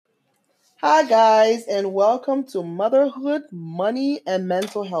Hi, guys, and welcome to Motherhood, Money, and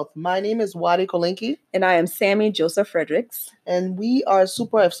Mental Health. My name is Waddie Kolinki. And I am Sammie Joseph Fredericks. And we are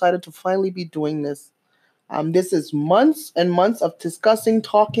super excited to finally be doing this. This is months and months of discussing,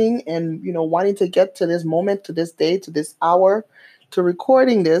 talking, and, wanting to get to this moment, to this day, to this hour, to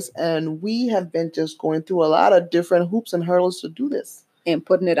recording this. And we have been just going through a lot of different hoops and hurdles to do this. And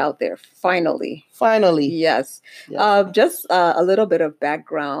putting it out there, finally. Yes. Just a little bit of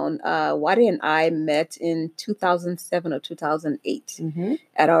background. Waddie and I met in 2007 or 2008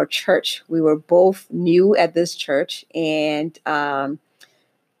 at our church. We were both new at this church, and the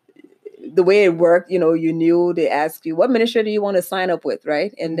way it worked, you knew they asked you, what ministry do you want to sign up with,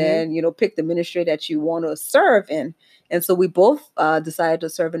 right? And then, pick the ministry that you want to serve in. And so we both decided to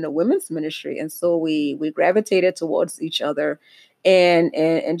serve in the women's ministry. And so we gravitated towards each other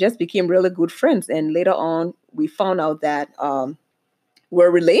and just became really good friends. And later on, we found out that we're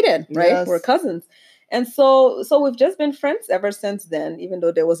related, right? Yes. We're cousins. And so we've just been friends ever since then, even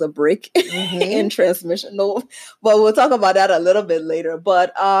though there was a break in transmission. No, but we'll talk about that a little bit later.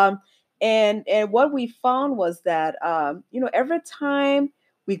 But and what we found was that every time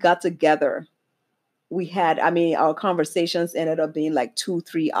we got together, we had, our conversations ended up being like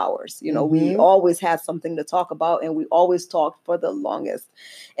 2-3 hours. We always had something to talk about, and we always talked for the longest.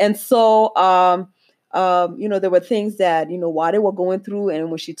 And so there were things that, while they were going through, and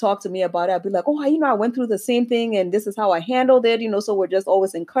when she talked to me about it, I'd be like, oh, I went through the same thing, and this is how I handled it, so we're just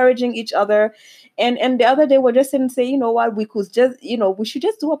always encouraging each other. And the other day we're just sitting and say, we could just, we should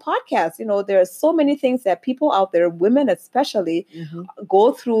just do a podcast. There are so many things that people out there, women especially,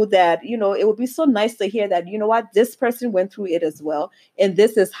 go through that, it would be so nice to hear that, this person went through it as well, and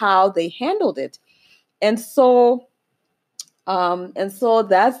this is how they handled it. And so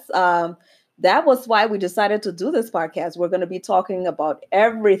that was why we decided to do this podcast. We're going to be talking about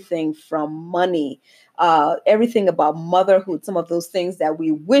everything from money, everything about motherhood, some of those things that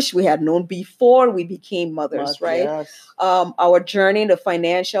we wish we had known before we became mothers, right? Yes. Our journey to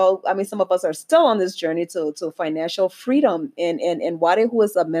financial, some of us are still on this journey to financial freedom. And Waddie, who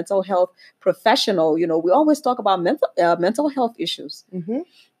is a mental health professional, we always talk about mental health issues.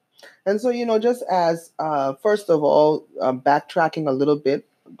 And so, just as, first of all, backtracking a little bit,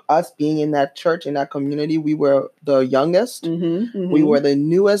 us being in that church, in that community, we were the youngest. We were the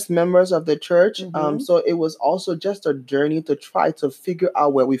newest members of the church. So it was also just a journey to try to figure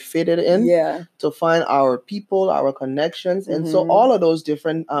out where we fitted in, to find our people, our connections. And so all of those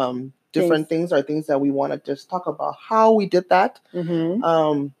different things are things that we want to just talk about, how we did that.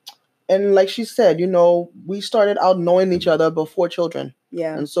 And like she said, we started out knowing each other before children.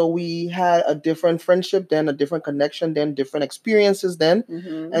 Yeah. And so we had a different friendship then, a different connection then, different experiences then.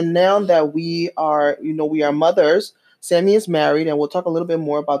 And now that we are, we are mothers, Sammie is married, and we'll talk a little bit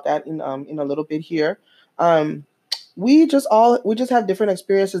more about that in a little bit here. We just have different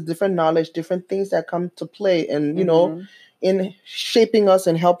experiences, different knowledge, different things that come to play, and in shaping us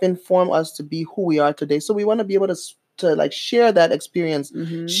and helping form us to be who we are today. So we want to be able to like share that experience,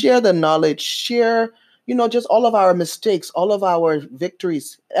 share the knowledge, share, just all of our mistakes, all of our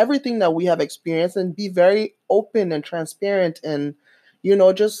victories, everything that we have experienced, and be very open and transparent and,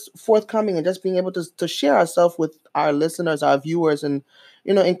 just forthcoming, and just being able to share ourselves with our listeners, our viewers, and,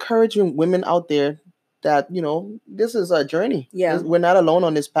 encouraging women out there that, this is a journey. Yeah. We're not alone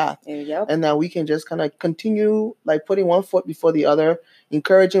on this path. Yep. And that we can just kind of continue like putting one foot before the other,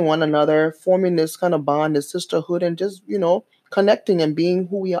 encouraging one another, forming this kind of bond, this sisterhood, and just, connecting and being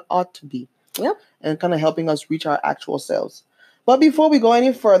who we ought to be. Yep. And kind of helping us reach our actual selves. But before we go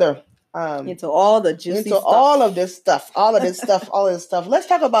any further, into all the juicy stuff. all of this stuff, let's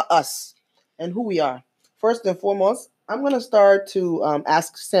talk about us and who we are. First and foremost, I'm going to start to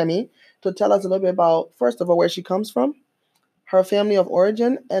ask Sammie to tell us a little bit about, first of all, where she comes from, her family of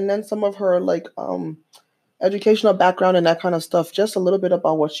origin, and then some of her educational background and that kind of stuff. Just a little bit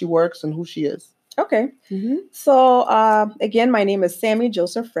about what she works and who she is. Okay. So again, my name is Sammie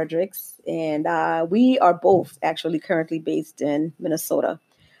Joseph Fredericks, and we are both actually currently based in Minnesota.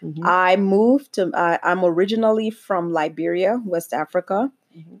 I'm originally from Liberia, West Africa,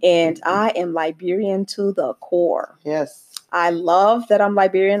 and I am Liberian to the core. Yes. I love that I'm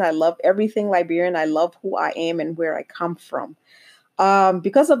Liberian. I love everything Liberian. I love who I am and where I come from.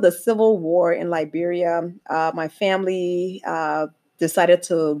 Because of the civil war in Liberia, my family decided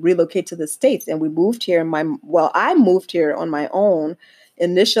to relocate to the States, and we moved here. I moved here on my own,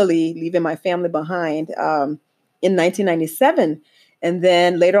 initially leaving my family behind in 1997. And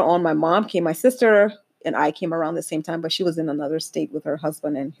then later on, my sister and I came around the same time, but she was in another state with her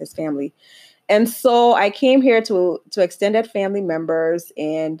husband and his family. And so I came here to extended family members,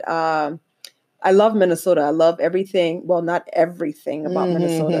 and I love Minnesota. I love everything. Well, not everything about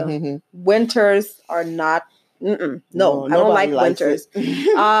Minnesota. Winters are not. No, I don't like winters.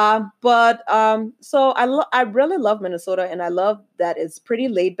 So I really love Minnesota, and I love that it's pretty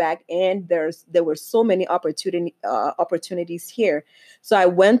laid back, and there were so many opportunities here. So I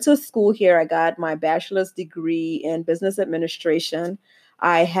went to school here. I got my bachelor's degree in business administration.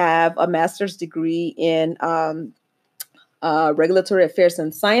 I have a master's degree in regulatory affairs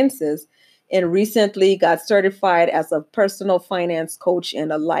and sciences, and recently got certified as a personal finance coach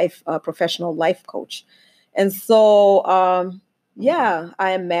and a professional life coach. And so, I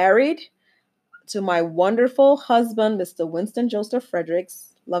am married to my wonderful husband, Mr. Winston Joseph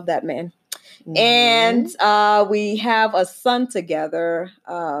Fredericks. Love that man. And we have a son together,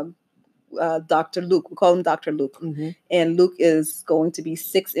 Dr. Luke. We call him Dr. Luke. And Luke is going to be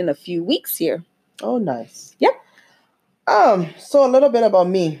 6 in a few weeks here. Oh, nice. Yep. So a little bit about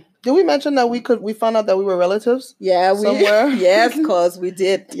me. Did we mention that we found out that we were relatives? Yeah, somewhere. Yes, because we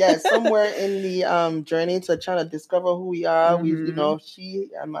did. Somewhere in the journey to trying to discover who we are. We've, she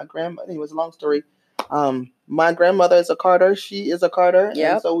and my grandma. It was a long story. My grandmother is a Carter. She is a Carter.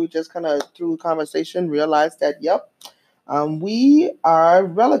 Yep. And so we just kind of through conversation realized that we are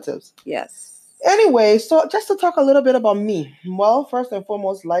relatives. Yes. Anyway, so just to talk a little bit about me. Well, first and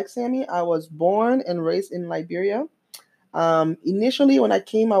foremost, like Sammie, I was born and raised in Liberia. Initially, when I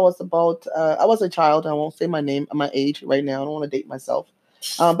came, I was a child. I won't say my age right now. I don't want to date myself.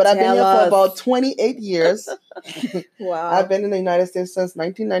 But I've been here for about 28 years. Wow. I've been in the United States since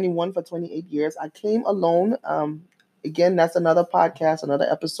 1991 for 28 years. I came alone. Again, that's another podcast,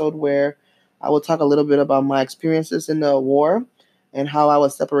 another episode where I will talk a little bit about my experiences in the war and how I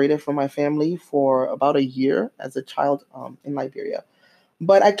was separated from my family for about a year as a child in Liberia.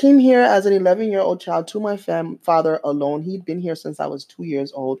 But I came here as an 11-year-old child to my father alone. He'd been here since I was 2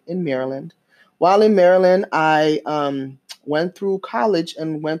 years old in Maryland. While in Maryland, I went through college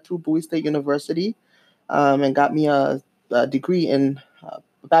and went through Bowie State University and got me a degree in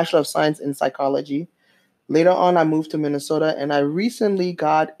Bachelor of Science in Psychology. Later on, I moved to Minnesota, and I recently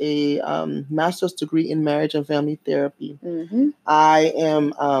got a master's degree in marriage and family therapy. I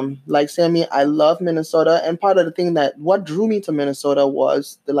am, like Sammie, I love Minnesota. And part of the thing what drew me to Minnesota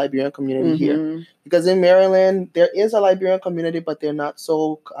was the Liberian community here. Because in Maryland, there is a Liberian community, but they're not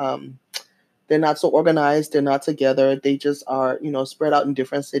so organized. They're not together. They just are, spread out in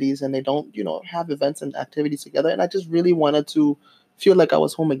different cities, and they don't, have events and activities together. And I just really wanted to feel like I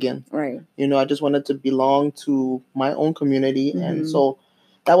was home again. Right. I just wanted to belong to my own community. And so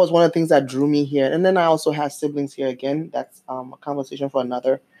that was one of the things that drew me here. And then I also have siblings here again. That's a conversation for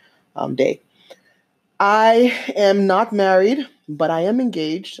another day. I am not married, but I am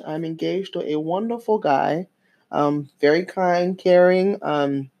engaged. I'm engaged to a wonderful guy. Very kind, caring.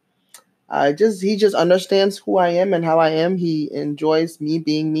 He just understands who I am and how I am. He enjoys me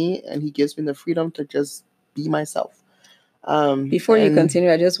being me, and he gives me the freedom to just be myself. Before you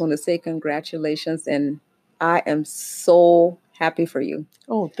continue, I just want to say congratulations, and I am so happy for you.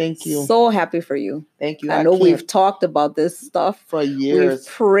 Oh, thank you. So happy for you. Thank you. I know we've talked about this stuff for years. We've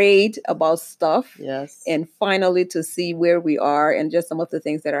prayed about stuff. Yes. And finally to see where we are and just some of the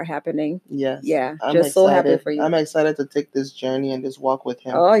things that are happening. Yes. Yeah. I'm just excited. So happy for you. I'm excited to take this journey and this walk with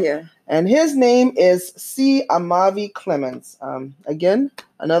him. Oh, yeah. And his name is C. Amavi Clements. Again,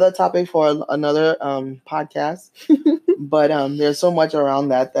 another topic for another podcast. But there's so much around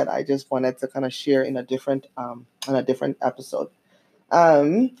that I just wanted to kind of share in a different episode.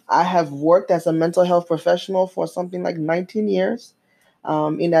 I have worked as a mental health professional for something like 19 years.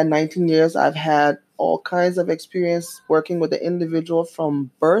 In that 19 years, I've had all kinds of experience working with the individual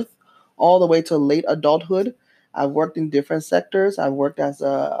from birth all the way to late adulthood. I've worked in different sectors. I've worked as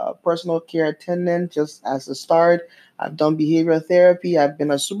a personal care attendant just as a start. I've done behavioral therapy. I've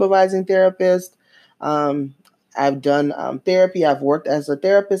been a supervising therapist. I've done therapy. I've worked as a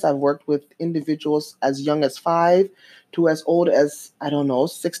therapist. I've worked with individuals as young as 5 to as old as,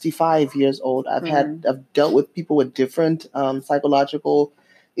 65 years old. I've dealt with people with different psychological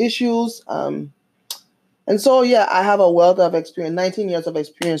issues. And so, I have a wealth of experience, 19 years of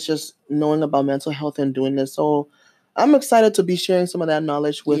experience just knowing about mental health and doing this. So I'm excited to be sharing some of that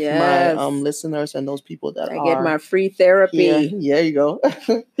knowledge with my listeners and those people that I get my free therapy. Here. Yeah, you go.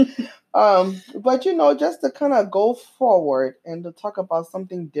 But, just to kind of go forward and to talk about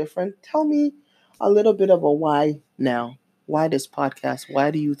something different, tell me a little bit of a why now. Why this podcast?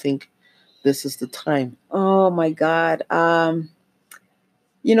 Why do you think this is the time? Oh, my God. I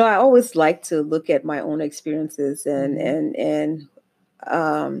always like to look at my own experiences and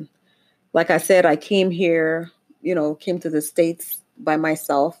like I said, I came here, came to the States by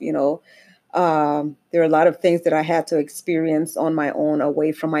myself, There are a lot of things that I had to experience on my own,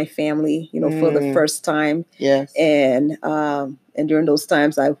 away from my family, for the first time. Yes. And during those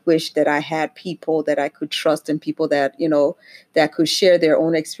times, I wish that I had people that I could trust, and people that, that could share their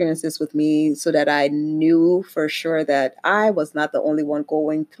own experiences with me, so that I knew for sure that I was not the only one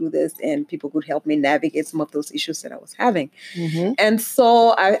going through this, and people could help me navigate some of those issues that I was having. Mm-hmm. And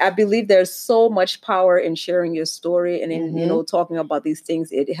so I believe there's so much power in sharing your story, and in, talking about these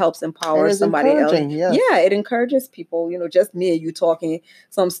things. It helps empower somebody else. Yes. Yeah, it encourages people, just me and you talking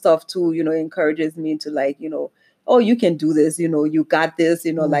some stuff too, encourages me to, like, oh, you can do this, you got this,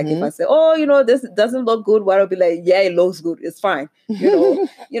 like if I say, oh, this doesn't look good, well, I'll be like, yeah, it looks good, it's fine,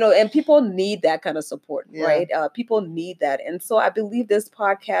 and people need that kind of support, right? People need that. And so I believe this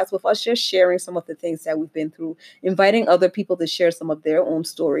podcast, with us just sharing some of the things that we've been through, inviting other people to share some of their own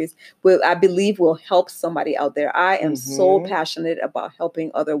stories, I believe will help somebody out there. I am so passionate about helping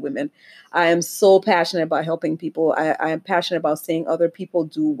other women. I am so passionate about helping people. I am passionate about seeing other people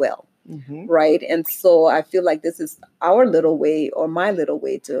do well. Right. And so I feel like this is our little way, or my little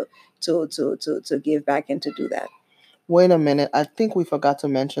way, to give back and to do that. Wait a minute. I think we forgot to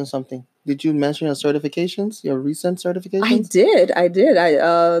mention something. Did you mention your certifications, your recent certifications? I did.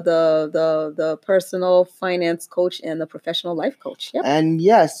 The personal finance coach and the professional life coach. Yep. And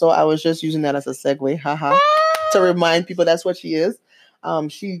yes, so I was just using that as a segue, to remind people that's what she is.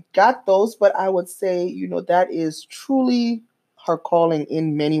 She got those, but I would say, that is truly her calling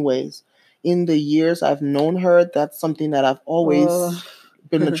in many ways. In the years I've known her, that's something that I've always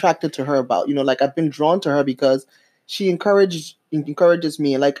been attracted to her about. Like, I've been drawn to her because she encourages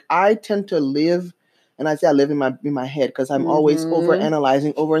me. Like, I tend to live, and I say I live in my head, because I'm always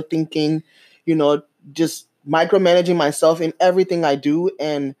overanalyzing, overthinking, just micromanaging myself in everything I do.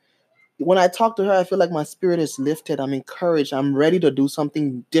 And when I talk to her, I feel like my spirit is lifted. I'm encouraged. I'm ready to do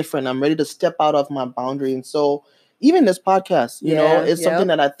something different. I'm ready to step out of my boundary. And so even this podcast, is something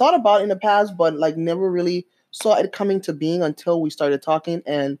that I thought about in the past, but like never really saw it coming to being until we started talking.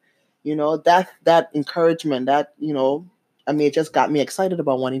 And, that encouragement, that, it just got me excited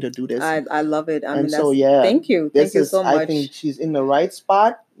about wanting to do this. I love it. Thank you. Thank you so much. I think she's in the right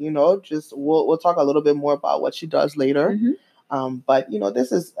spot. Just we'll talk a little bit more about what she does later. But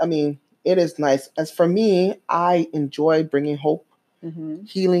this is, it is nice. As for me, I enjoy bringing hope,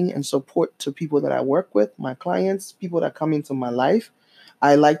 healing, and support to people that I work with, my clients, people that come into my life.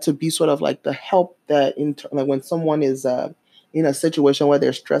 I like to be sort of like the help that, like when someone is in a situation where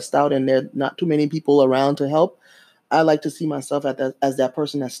they're stressed out and there are not too many people around to help, I like to see myself as that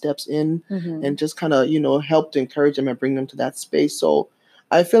person that steps in and just kind of, help to encourage them and bring them to that space. So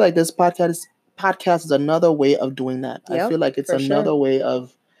I feel like this podcast is another way of doing that. I feel like it's another way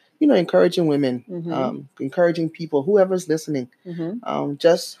of, encouraging women, encouraging people, whoever's listening,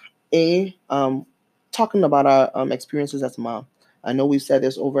 just talking about our experiences as a mom. I know we've said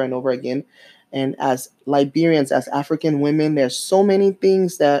this over and over again. And as Liberians, as African women, there's so many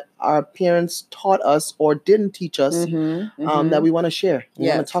things that our parents taught us or didn't teach us that we want to share. We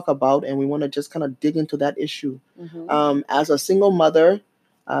want to talk about, and we want to just kind of dig into that issue. As a single mother,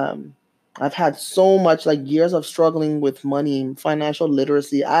 I've had so much, like, years of struggling with money, financial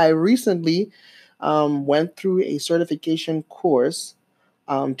literacy. I recently went through a certification course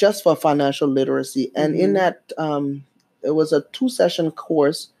just for financial literacy. And in that, it was a 2-session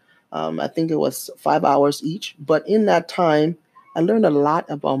course. I think it was 5 hours each. But in that time, I learned a lot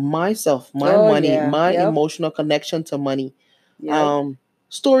about myself, my money, my emotional connection to money.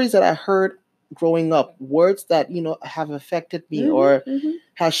 Stories that I heard growing up, words that, have affected me or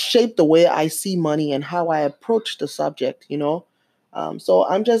has shaped the way I see money and how I approach the subject, So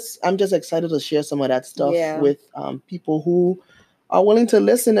I'm just excited to share some of that stuff with people who are willing to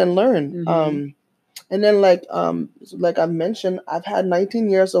listen and learn. And then, like I've mentioned, I've had 19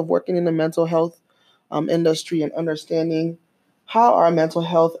 years of working in the mental health industry and understanding how our mental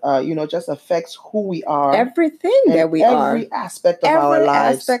health, just affects who we are. Everything that we are. Every aspect of our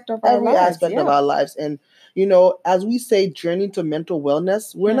lives. Every aspect of our lives. And, as we say, journey to mental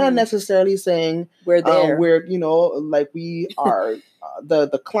wellness, we're not necessarily saying we're there. Like we are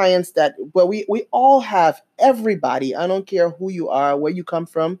the clients that, but we all have, everybody. I don't care who you are, where you come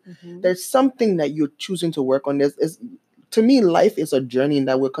from. There's something that you're choosing to work on. To me, life is a journey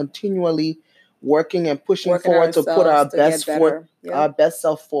that we're continually working and pushing forward to put our best our best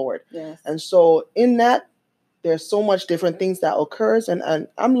self forward. And so in that, there's so much different things that occurs, and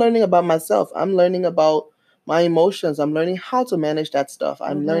I'm learning about myself. I'm learning about my emotions. I'm learning how to manage that stuff.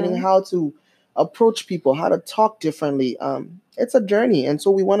 I'm learning how to approach people, how to talk differently. It's a journey, and so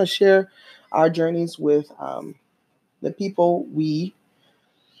we want to share our journeys with the people we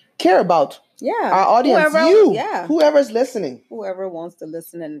care about. Yeah. Our audience, whoever's listening. Whoever wants to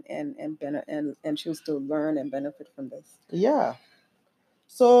listen and choose to learn and benefit from this. Yeah.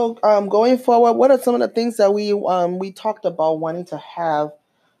 So going forward, what are some of the things that we talked about wanting to have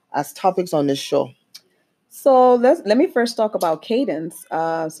as topics on this show? So let me first talk about cadence.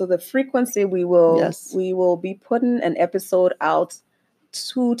 So the frequency we will be putting an episode out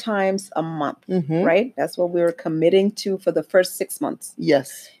 2 times a month, right? That's what we're committing to for the first 6 months.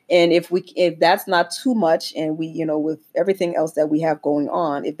 Yes. And if that's not too much, and we, with everything else that we have going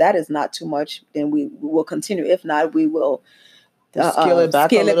on, if that is not too much, then we will continue. If not, we will scale it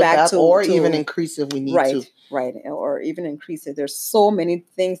back or even increase if we need to. Right, or even increase it. There's so many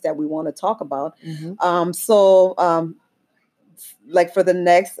things that we want to talk about. Like for the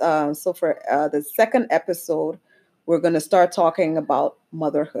next, for the second episode, we're going to start talking about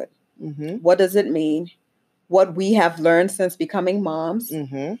motherhood. What does it mean? What we have learned since becoming moms.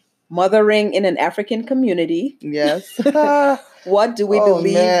 Mothering in an African community. Yes. What do we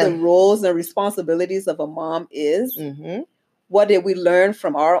believe the roles and responsibilities of a mom is? What did we learn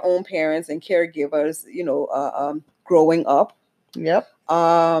from our own parents and caregivers, growing up? Yep.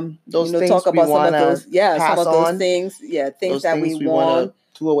 Those things talk about some of those, some of those things, things that we want to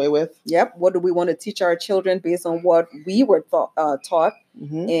do away with. Yep. What do we want to teach our children based on what we were taught?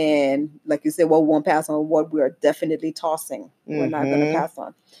 And like you said, what we won't pass on, what we are definitely tossing, we're not going to pass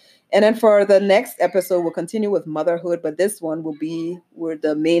on. And then for the next episode, we'll continue with motherhood, but this one will be where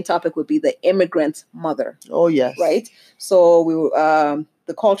the main topic would be the immigrant mother. Oh, yes. Right? So we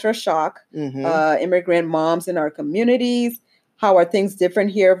the culture shock, immigrant moms in our communities. How are things different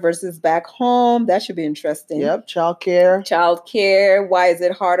here versus back home? That should be interesting. Yep. Childcare. Why is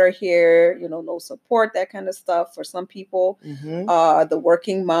it harder here? No support, that kind of stuff for some people. The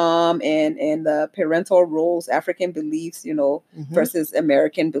working mom and the parental roles, African beliefs, versus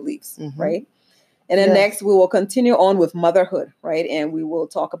American beliefs, right? And then next, we will continue on with motherhood, right? And we will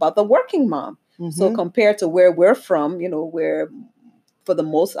talk about the working mom. So compared to where we're from, where for the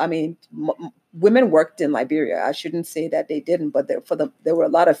most, women worked in Liberia. I shouldn't say that they didn't, but there were a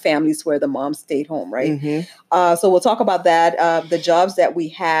lot of families where the mom stayed home, right? So we'll talk about that, the jobs that we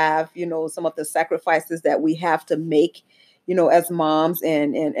have, some of the sacrifices that we have to make, as moms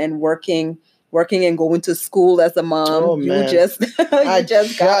and working and going to school as a mom. Oh, man. You just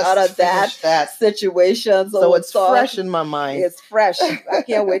got out of that situation. So it's fresh in my mind. It's fresh. I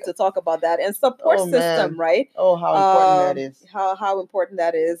can't wait to talk about that. And support system, right? Oh, how important that is. How important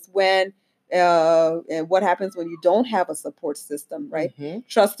that is when and what happens when you don't have a support system, right?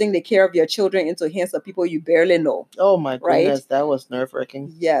 Trusting the care of your children into hands of people you barely know. Oh my goodness, that was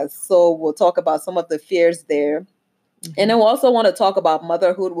nerve-wracking. Yes. So we'll talk about some of the fears there. And then we'll also want to talk about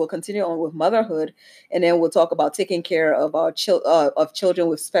motherhood. We'll continue on with motherhood, and then we'll talk about taking care of our children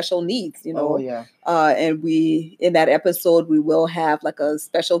with special needs. Oh yeah. And in that episode we will have like a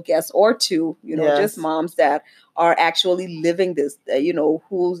special guest or two. Just moms that are actually living this.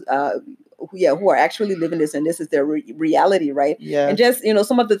 Who are actually living this, and this is their reality, right? Yeah. And just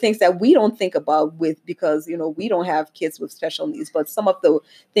some of the things that we don't think about because we don't have kids with special needs, but some of the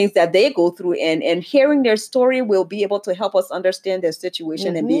things that they go through, and hearing their story will be able to help us understand their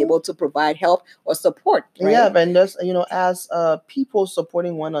situation and be able to provide help or support. Right? Yeah, and just as people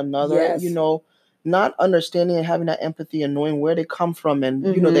supporting one another, not understanding and having that empathy and knowing where they come from and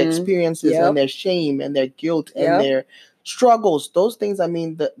their experiences and their shame and their guilt and their struggles, those things.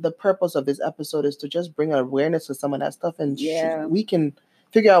 The purpose of this episode is to just bring awareness to some of that stuff, and we can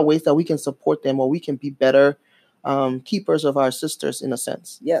figure out ways that we can support them, or we can be better keepers of our sisters in a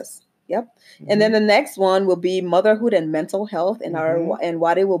sense. Yes. Yep. And then the next one will be motherhood and mental health, and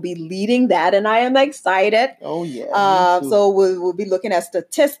Waddie will be leading that, and I am excited. Oh yeah. So we'll be looking at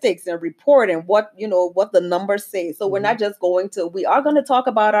statistics and report and what the numbers say. So we're not just we are going to talk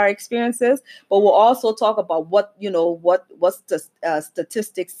about our experiences, but we'll also talk about what the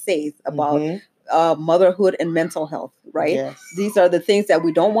statistics says about motherhood and mental health, right? Yes. These are the things that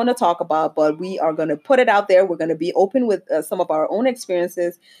we don't want to talk about, but we are going to put it out there. We're going to be open with some of our own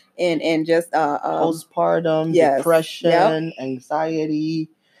experiences and just postpartum, depression, anxiety,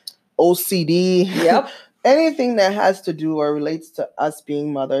 OCD. Yep. Anything that has to do or relates to us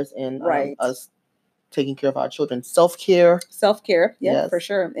being mothers and us taking care of our children. Self-care, yes, for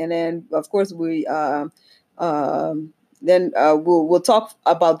sure. And then of course we we'll talk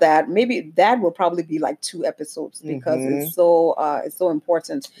about that. Maybe that will probably be like 2 episodes because it's so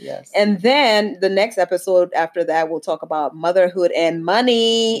important. Yes. And then the next episode after that, we'll talk about motherhood and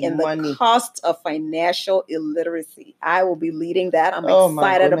money and the cost of financial illiteracy. I will be leading that. I'm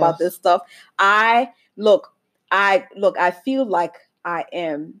excited about this stuff. I feel like I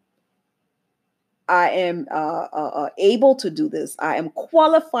am able to do this. I am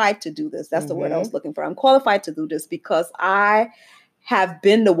qualified to do this. That's the word I was looking for. I'm qualified to do this because I have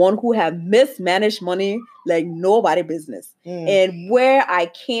been the one who have mismanaged money like nobody business. And where I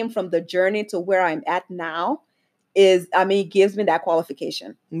came from, the journey to where I'm at now gives me that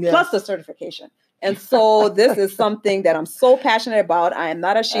qualification plus the certification. And so this is something that I'm so passionate about. I am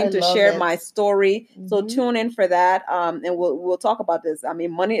not ashamed to share my story. So tune in for that. And we'll talk about this. I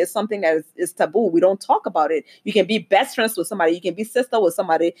mean, money is something that is taboo. We don't talk about it. You can be best friends with somebody. You can be sister with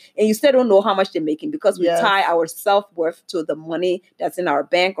somebody, and you still don't know how much they're making because we tie our self-worth to the money that's in our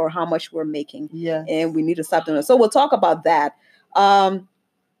bank or how much we're making. And we need to stop doing it. So we'll talk about that. And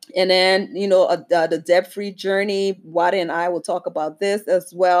then, the debt-free journey, Waddie and I will talk about this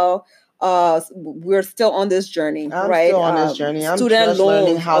as well. We're still on this journey, right? Still on this journey. I'm student just loans.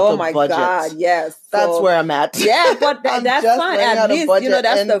 learning how to budget. Oh my God, yes. That's where I'm at. Yeah, but that's fine. At least,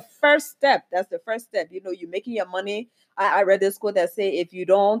 that's the first step. That's the first step. You're making your money. I read this quote that say, if you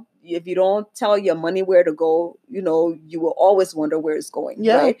don't tell your money where to go, you will always wonder where it's going.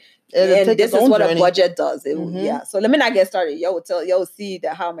 Yeah. Right. And this is what journey. A budget does. Yeah. So let me not get started. You'll see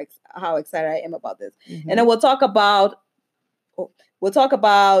that how excited I am about this. And then we'll talk about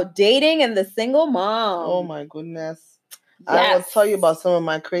dating and the single mom. Oh my goodness. Yes. I will tell you about some of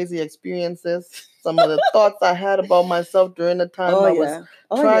my crazy experiences, some of the thoughts I had about myself during the time I was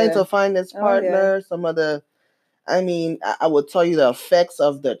trying to find this partner, some of the I will tell you the effects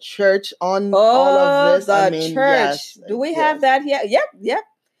of the church on all of this. Church. Yes, do we have that here? Yep.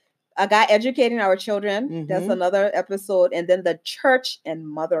 A guy educating our children. That's another episode. And then the church and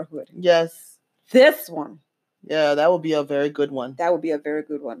motherhood. Yes. This one. Yeah, that would be a very good one. That would be a very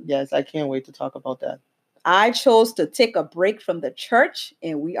good one. Yes, I can't wait to talk about that. I chose to take a break from the church,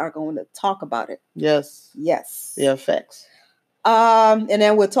 and we are going to talk about it. Yes. The effects. And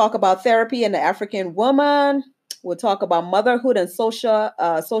then we'll talk about therapy and the African woman. We'll talk about motherhood and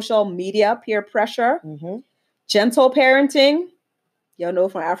social media, peer pressure, gentle parenting. Y'all know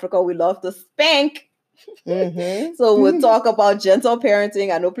from Africa, we love to spank. So we'll talk about gentle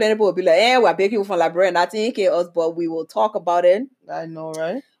parenting. I know plenty of people will be like, we're big people from Liberia, not to us, but we will talk about it. I know,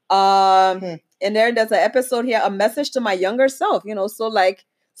 right? And there's an episode here, a message to my younger self, so like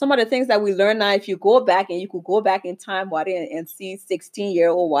some of the things that we learn now, if you go back and you could go back in time, Waddie, and see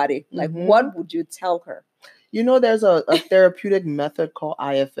 16-year-old Waddie, like what would you tell her? There's a therapeutic method called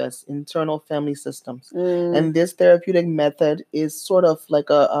IFS, Internal Family Systems. And this therapeutic method is sort of like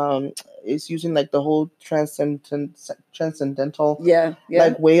it's using like the whole transcendental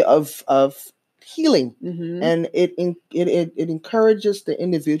like way of healing. And it encourages the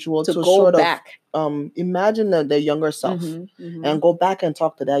individual to go sort back. of imagine their younger self and go back and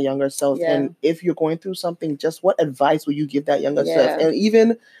talk to that younger self. And if you're going through something, just what advice would you give that younger self? And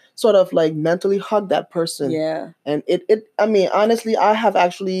even sort of like mentally hug that person. And honestly, I have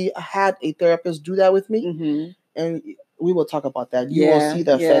actually had a therapist do that with me. And we will talk about that. You will see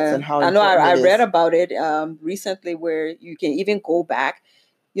the effects and how important I read about it recently, where you can even go back,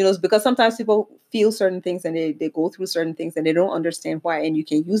 because sometimes people feel certain things and they go through certain things and they don't understand why. And you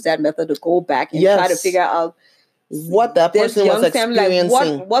can use that method to go back and try to figure out what that person was experiencing.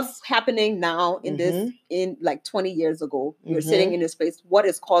 Like what's happening now in this, in like 20 years ago, you're sitting in this place. What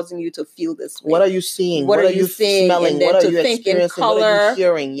is causing you to feel this way? What are you seeing? What are you smelling? And then what are to you think experiencing? in color, what are you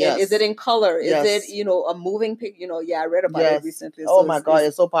hearing? Yes. Is it in color? Is it, a moving picture? I read about it recently. Oh my God,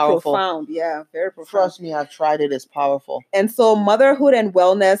 it's so powerful. Profound. Yeah, very profound. Trust me, I've tried it. It's powerful. And so motherhood and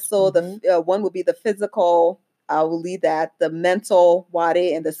wellness. So the one will be the physical. I will lead that, the mental,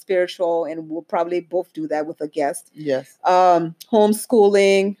 Waddie, and the spiritual, and we'll probably both do that with a guest. Yes.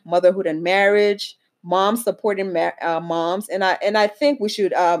 Homeschooling, motherhood and marriage, moms supporting moms, and I think we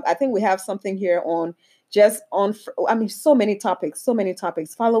should. I think we have something here on so many topics.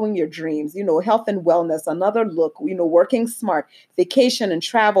 Following your dreams, health and wellness, another look, working smart, vacation and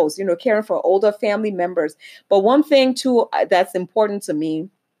travels, caring for older family members. But one thing too that's important to me,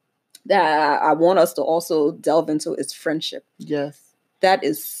 that I want us to also delve into, is friendship. Yes. That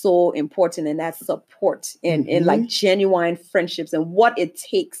is so important, and that support and like genuine friendships and what it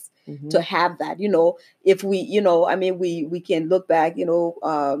takes to have that. If we, we can look back,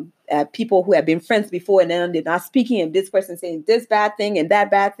 at people who have been friends before and then they're not speaking, and this person saying this bad thing and that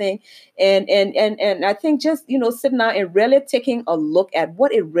bad thing. And I think just, sitting down and really taking a look at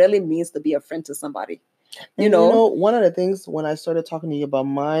what it really means to be a friend to somebody. One of the things when I started talking to you about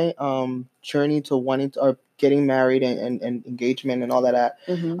my journey to wanting to, or getting married and engagement and all that,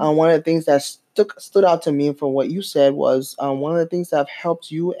 one of the things that stood out to me from what you said was one of the things that have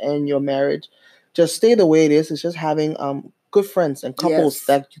helped you and your marriage just stay the way it is just having good friends and couples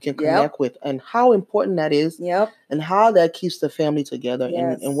that you can connect with, and how important that is, and how that keeps the family together,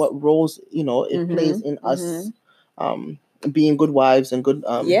 and what roles, it plays in us being good wives and good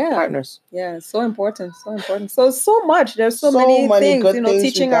partners. Yeah, so important, so important. So much. There's so many things, good things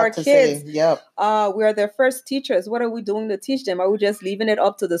teaching our kids. Yep. We are their first teachers. What are we doing to teach them? Are we just leaving it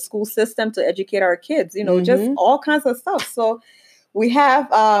up to the school system to educate our kids? Just all kinds of stuff. So we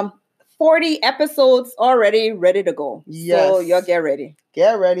have 40 episodes already ready to go. Yes. So y'all get ready.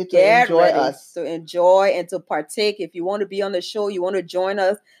 Get ready to enjoy us. To enjoy and to partake. If you want to be on the show, you want to join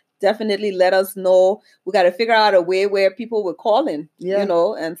us, definitely let us know. We got to figure out a way where people will call in,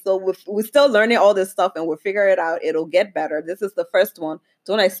 and so we're still learning all this stuff, and we'll figure it out. It'll get better. This is the first one.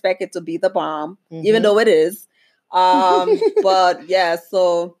 Don't expect it to be the bomb, even though it is. But yeah,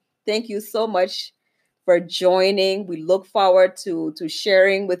 so thank you so much for joining. We look forward to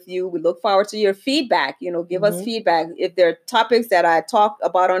sharing with you. We look forward to your feedback. Give us feedback. If there are topics that I talked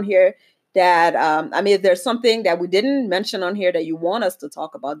about on here that, if there's something that we didn't mention on here that you want us to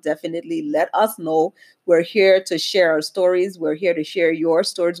talk about, definitely let us know. We're here to share our stories. We're here to share your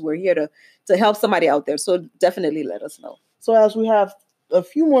stories. We're here to help somebody out there. So definitely let us know. So as we have a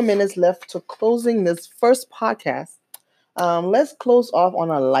few more minutes left to closing this first podcast, let's close off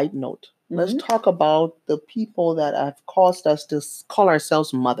on a light note. Let's talk about the people that have caused us to call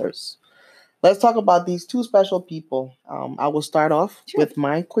ourselves mothers. Let's talk about these two special people. I will start off with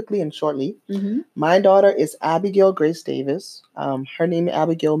mine quickly and shortly. My daughter is Abigail Grace Davis. Her name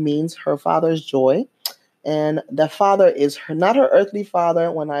Abigail means her father's joy. And the father is not her earthly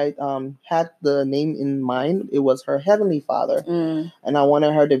father. When I had the name in mind, it was her heavenly father. And I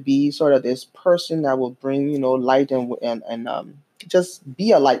wanted her to be sort of this person that will bring, light and just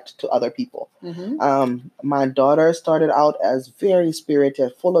be a light to other people. My daughter started out as very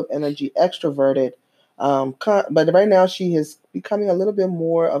spirited, full of energy, extroverted. But right now she is becoming a little bit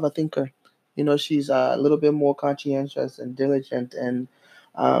more of a thinker. She's a little bit more conscientious and diligent, and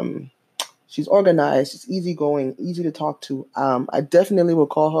she's organized. She's easygoing, easy to talk to. I definitely will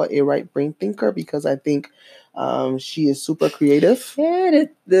call her a right brain thinker because I think she is super creative. Yeah,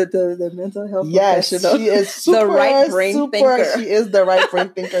 the mental health professional. She is super, the right brain thinker. She is the right brain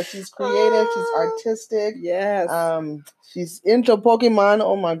thinker. She's creative. She's artistic. Yes. She's into Pokemon.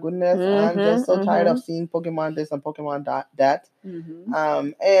 Oh my goodness. I'm just so tired of seeing Pokemon this and Pokemon that.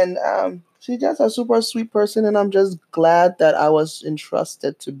 She's just a super sweet person, and I'm just glad that I was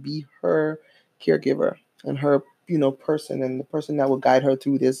entrusted to be her caregiver and her, person, and the person that will guide her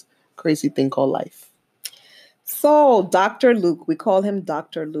through this crazy thing called life. So Dr. Luc, we call him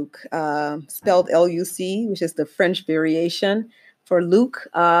Dr. Luc, spelled L-U-C, which is the French variation for Luc.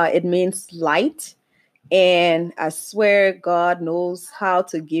 It means light. And I swear God knows how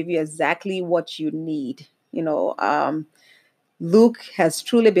to give you exactly what you need. Luc has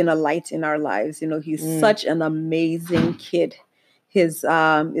truly been a light in our lives. He's such an amazing kid. It's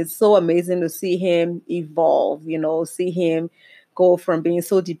so amazing to see him evolve, see him go from being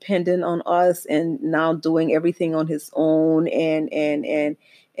so dependent on us and now doing everything on his own and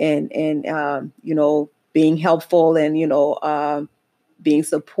being helpful and, being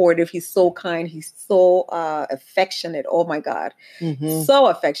supportive. He's so kind. He's so affectionate. Oh my God. So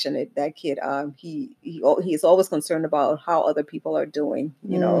affectionate, that kid. He's always concerned about how other people are doing,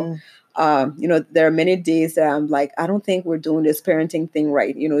 there are many days that I'm like, I don't think we're doing this parenting thing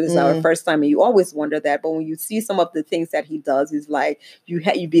right. This is our first time, and you always wonder that. But when you see some of the things that he does, is like,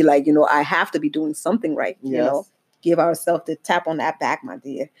 you'd be like, I have to be doing something right, give ourselves the tap on that back, my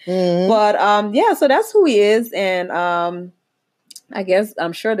dear. But so that's who he is. And I guess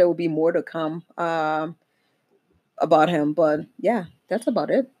I'm sure there will be more to come about him, but yeah, that's about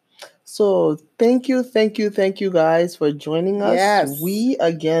it. So thank you guys for joining us. Yes. We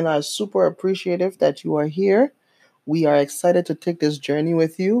again are super appreciative that you are here. We are excited to take this journey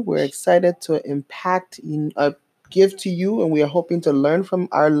with you. We're excited to impact give to you, and we are hoping to learn from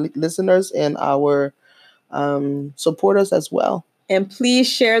our listeners and our supporters as well. And please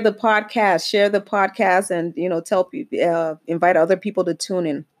share the podcast, and, tell people, invite other people to tune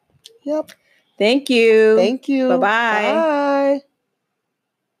in. Yep. Thank you. Thank you. Bye-bye. Bye.